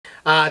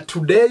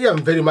Today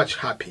I'm very much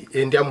happy,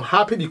 and I'm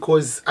happy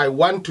because I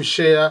want to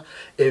share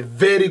a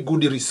very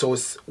good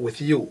resource with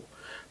you.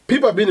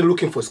 People have been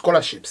looking for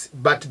scholarships,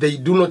 but they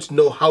do not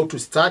know how to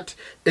start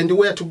and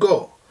where to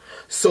go.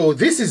 So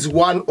this is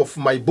one of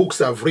my books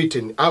I've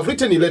written. I've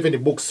written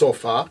 11 books so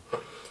far.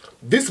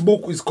 This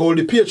book is called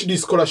PhD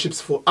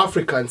Scholarships for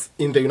Africans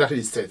in the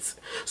United States.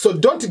 So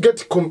don't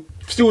get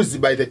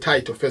confused by the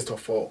title, first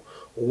of all.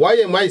 Why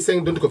am I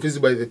saying don't get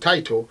confused by the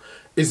title?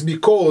 Is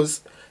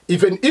because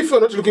even if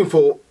you're not looking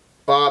for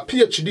a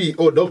PhD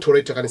or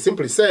doctorate, I can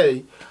simply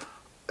say,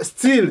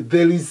 still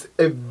there is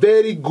a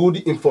very good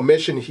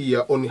information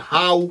here on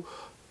how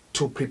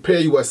to prepare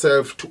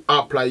yourself to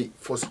apply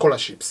for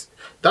scholarships.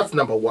 That's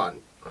number one.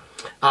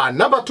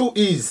 Number two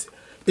is,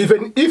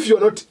 even if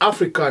you're not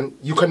African,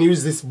 you can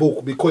use this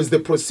book because the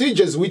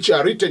procedures which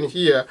are written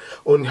here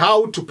on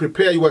how to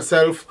prepare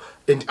yourself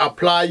and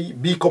apply,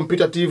 be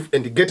competitive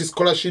and get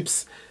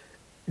scholarships,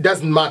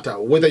 doesn't matter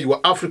whether you are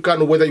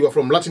African, whether you are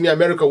from Latin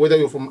America, whether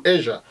you're from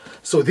Asia.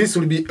 So this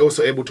will be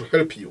also able to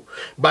help you.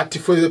 But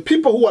for the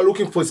people who are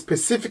looking for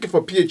specific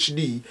for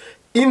PhD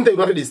in the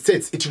United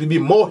States, it will be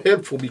more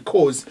helpful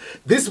because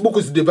this book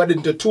is divided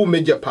into two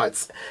major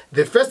parts.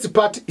 The first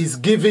part is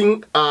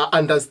giving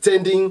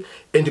understanding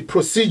and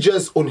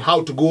procedures on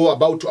how to go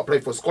about to apply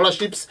for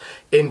scholarships,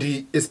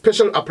 and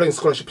especially applying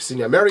scholarships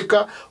in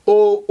America.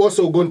 Or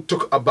also going to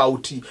talk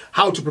about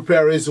how to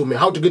prepare a resume,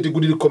 how to get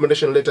good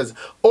recommendation letters.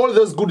 All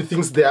those good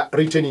things they are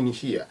written in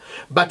here.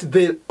 But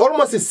the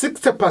almost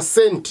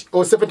 60%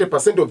 or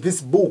 70% of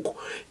this book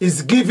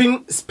is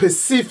giving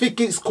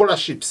specific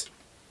scholarships.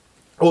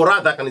 Or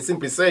rather, I can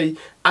simply say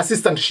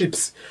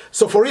assistantships.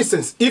 So for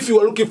instance, if you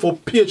are looking for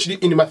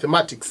PhD in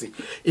mathematics,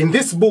 in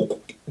this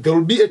book, there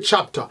will be a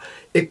chapter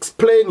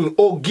explaining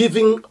or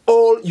giving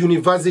all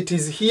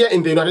universities here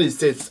in the United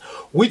States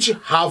which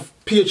have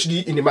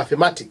PhD in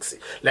mathematics.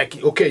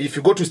 Like, okay, if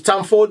you go to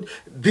Stanford,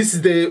 this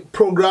is the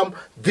program,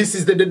 this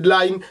is the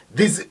deadline,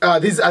 these are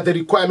the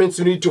requirements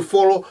you need to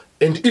follow.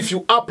 And if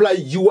you apply,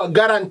 you are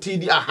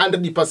guaranteed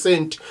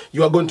 100%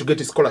 you are going to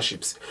get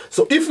scholarships.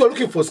 So if you're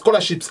looking for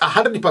scholarships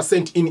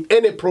 100% in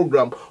any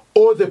program,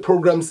 all the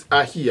programs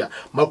are here.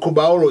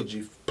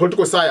 Microbiology,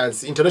 political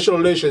science, international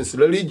relations,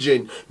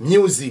 religion,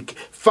 music,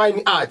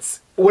 fine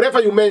arts,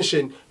 whatever you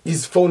mention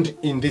is found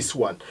in this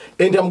one.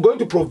 And I'm going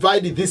to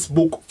provide this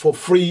book for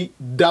free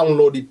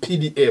download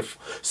PDF.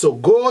 So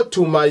go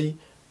to my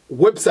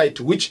website,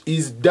 which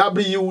is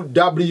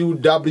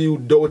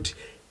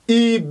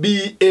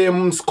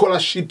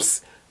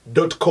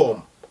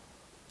www.ebmscholarships.com.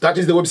 That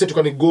is the website you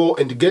can go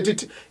and get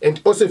it. And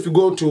also if you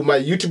go to my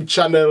YouTube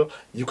channel,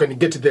 you can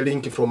get the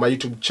link from my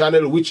YouTube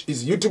channel, which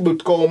is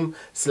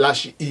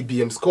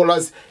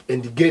youtube.com/ebmscholars,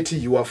 and get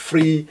your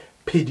free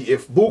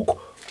PDF book.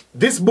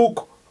 This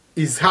book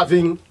is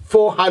having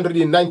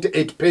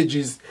 498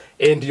 pages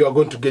and you are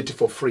going to get it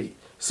for free.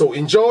 So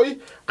enjoy.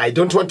 I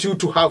don't want you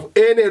to have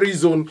any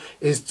reason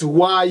as to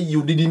why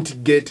you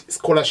didn't get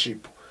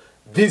scholarship.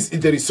 This is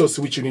the resource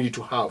which you need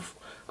to have.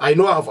 I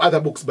know I have other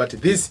books, but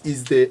this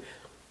is the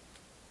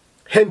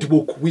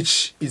handbook,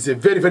 which is a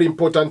very, very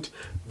important,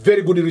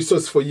 very good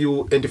resource for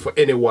you and for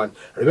anyone.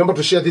 Remember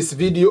to share this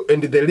video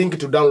and the link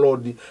to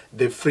download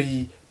the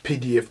free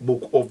PDF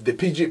book of the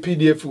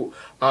PDF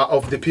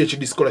of the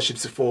PhD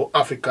scholarships for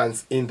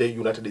Africans in the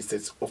United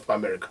States of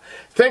America.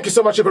 Thank you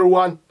so much,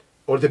 everyone.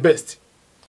 All the best.